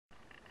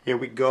Here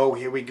we go,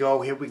 here we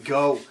go, here we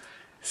go.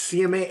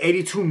 CMA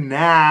 82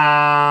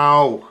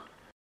 now.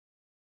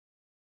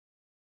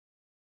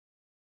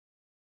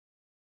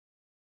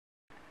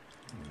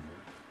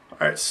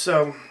 Alright,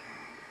 so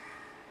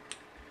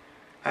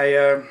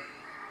I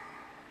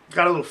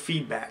got a little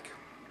feedback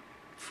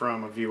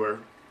from a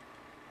viewer.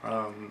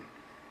 You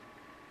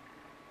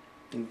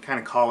can kind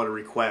of call it a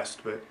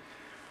request, but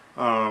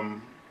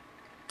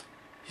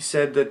he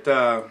said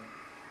that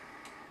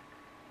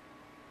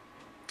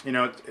you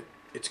know,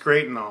 it's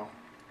great and all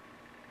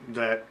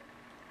that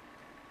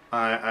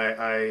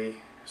I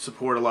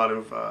support a lot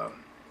of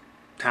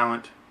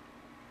talent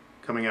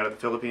coming out of the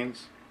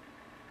Philippines,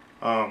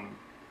 but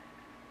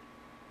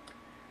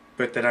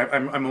that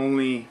I'm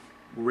only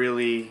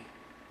really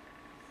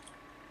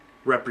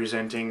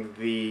representing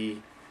the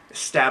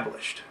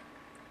established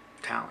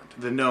talent,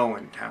 the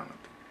known talent.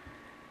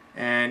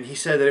 And he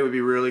said that it would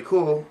be really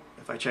cool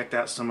if I checked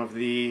out some of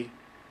the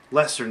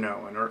lesser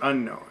known or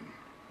unknown.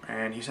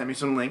 And he sent me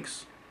some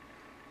links.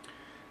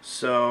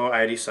 So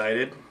I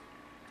decided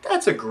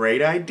that's a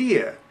great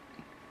idea.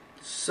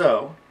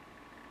 So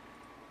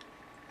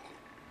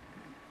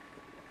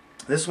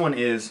this one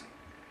is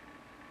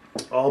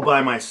All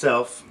By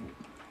Myself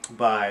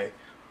by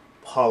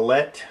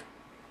Paullete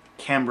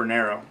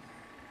Cambronero.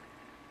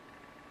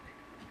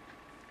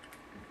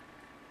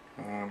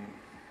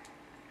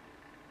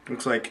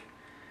 Looks like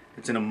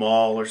it's in a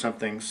mall or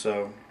something,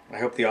 so I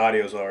hope the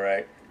audio's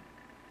alright.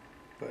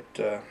 But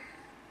let's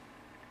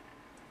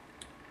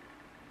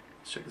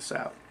check this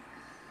out.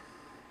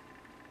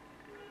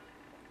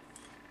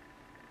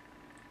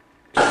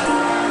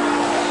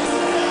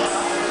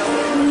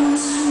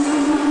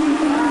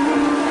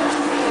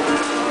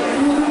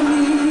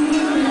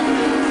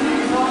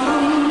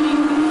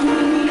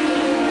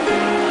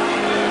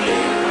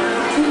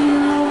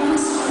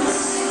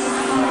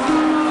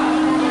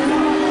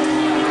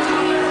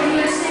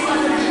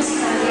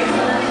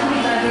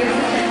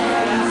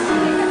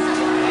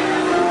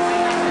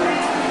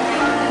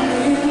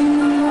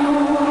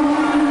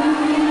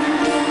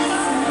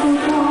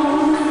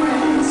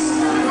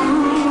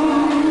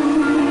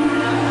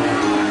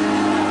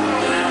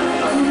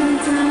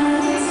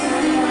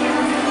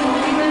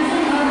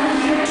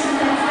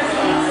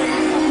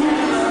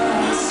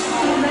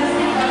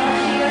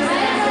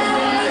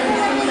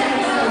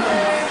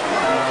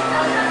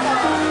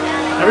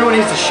 Everyone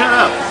needs to shut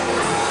up.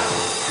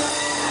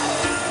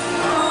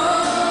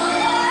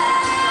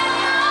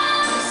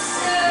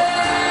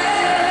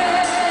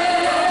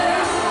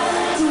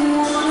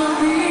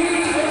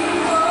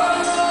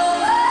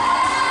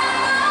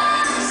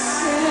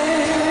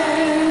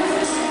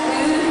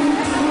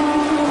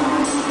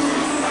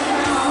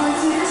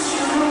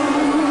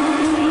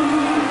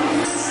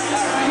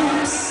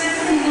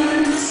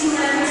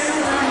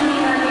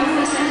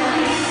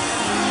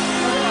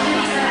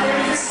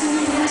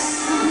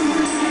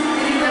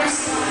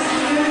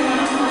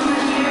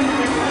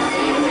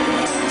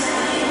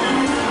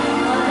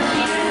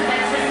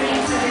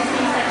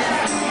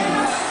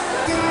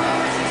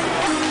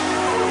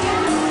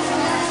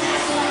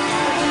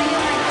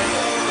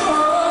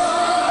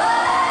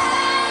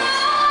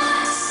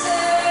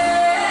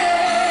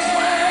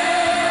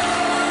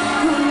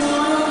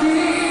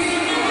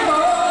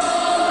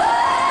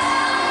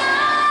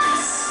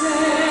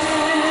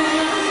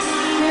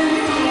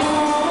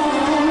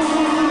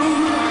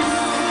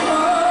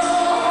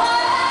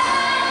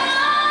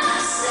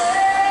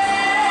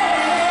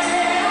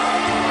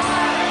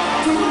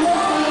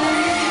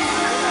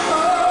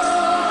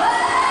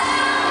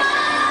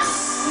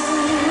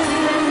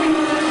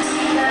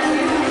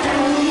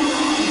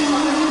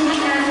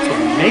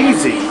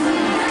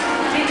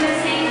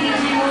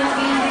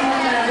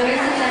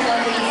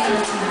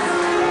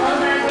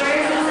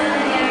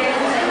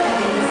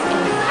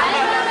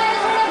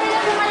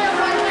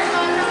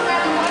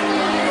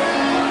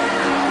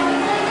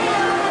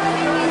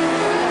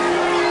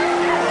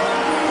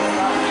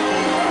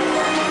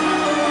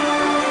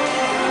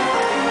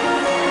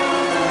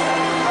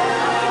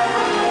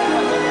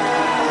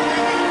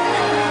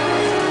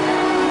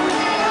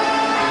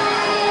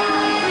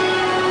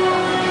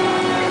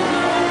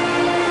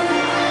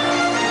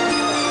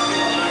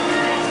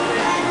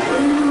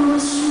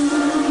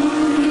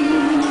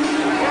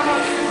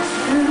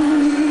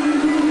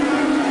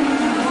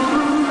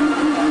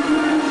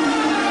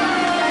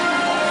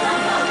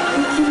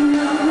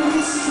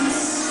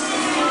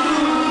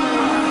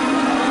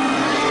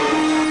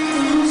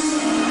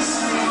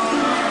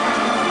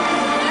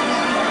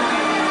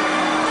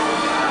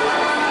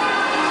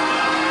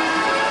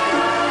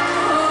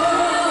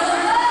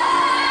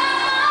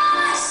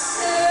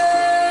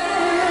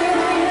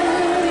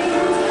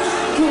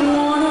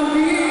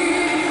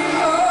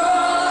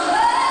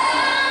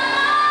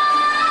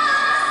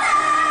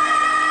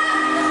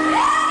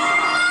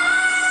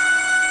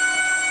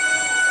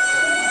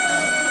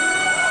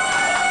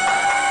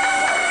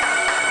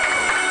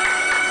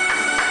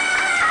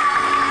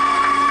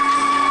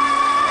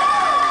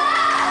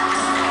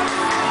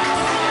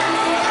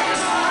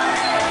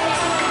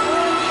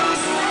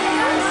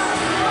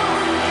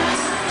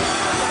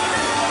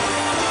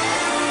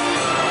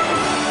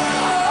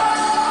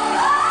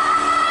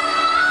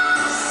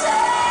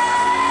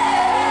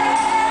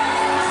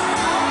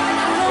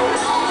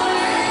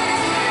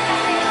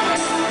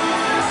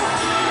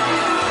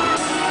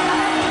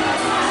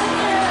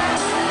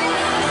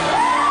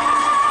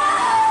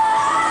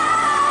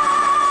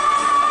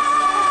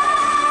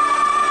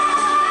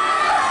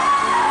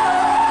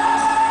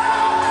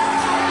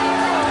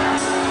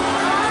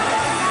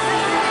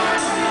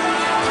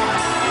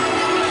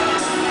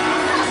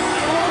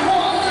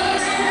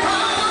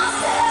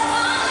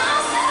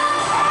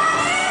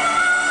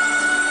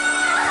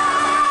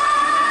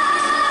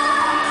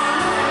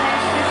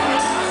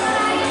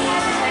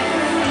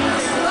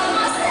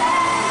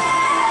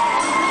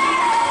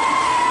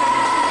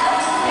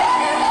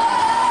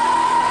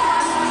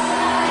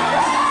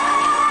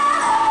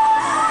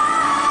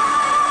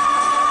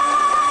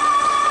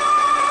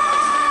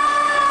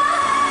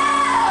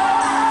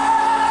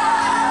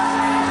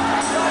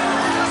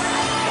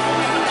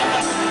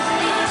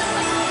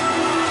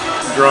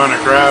 Drawing a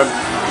crowd.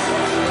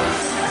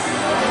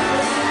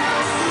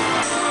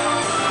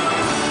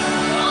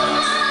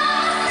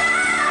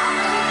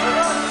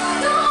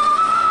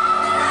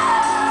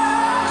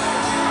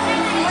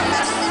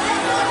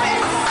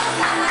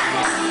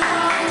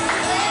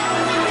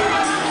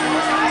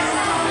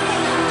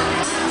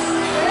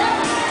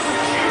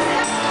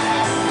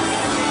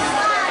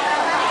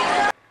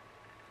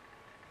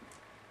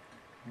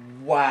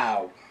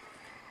 Wow.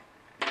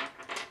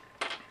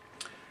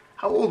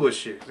 How old was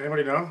she? Does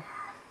anybody know?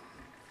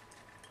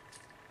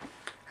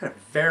 Had a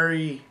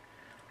very,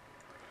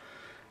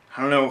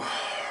 I don't know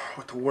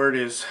what the word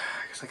is.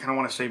 I guess I kind of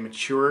want to say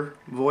mature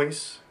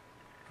voice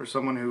for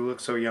someone who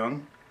looks so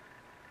young.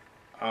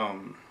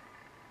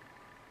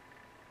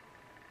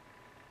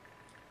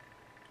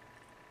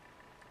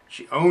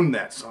 She owned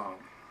that song.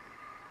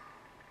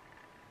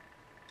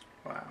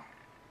 Wow.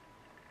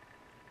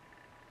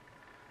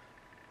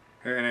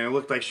 And it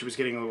looked like she was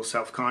getting a little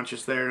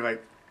self-conscious there,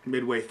 like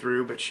midway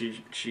through, but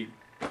she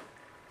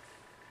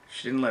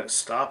didn't let it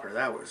stop her.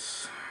 That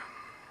was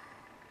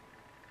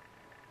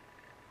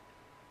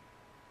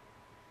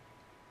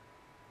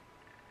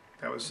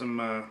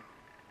some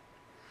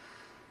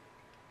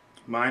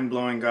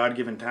mind-blowing,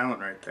 God-given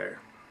talent right there.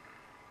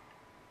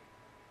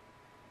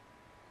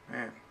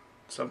 Man,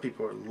 some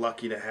people are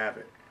lucky to have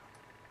it.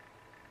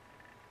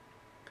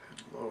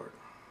 Good Lord.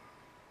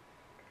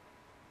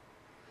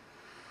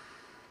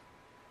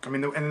 I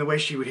mean, and the way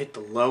she would hit the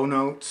low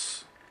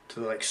notes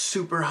to the, like,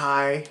 super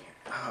high,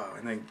 oh,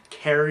 and then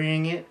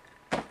carrying it.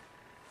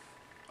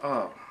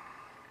 Oh.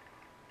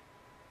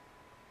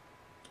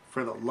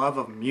 For the love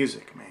of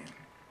music, man.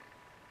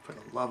 For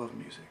the love of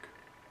music.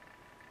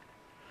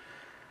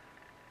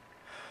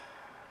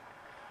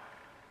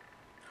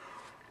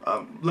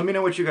 Let me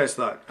know what you guys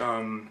thought.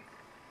 And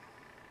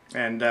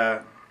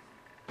let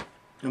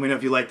me know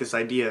if you like this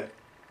idea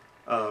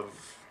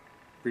of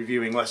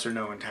reviewing lesser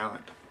known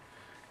talent.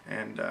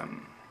 And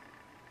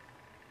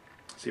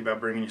see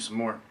about bringing you some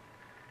more.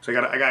 So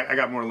I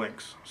got more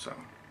links. So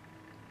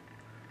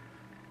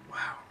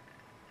wow.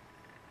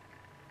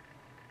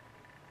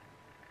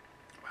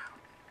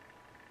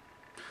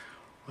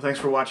 Well, thanks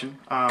for watching.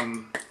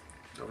 Don't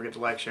forget to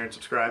like, share, and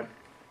subscribe.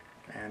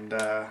 And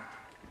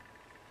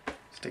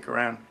stick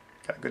around.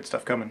 Got good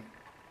stuff coming.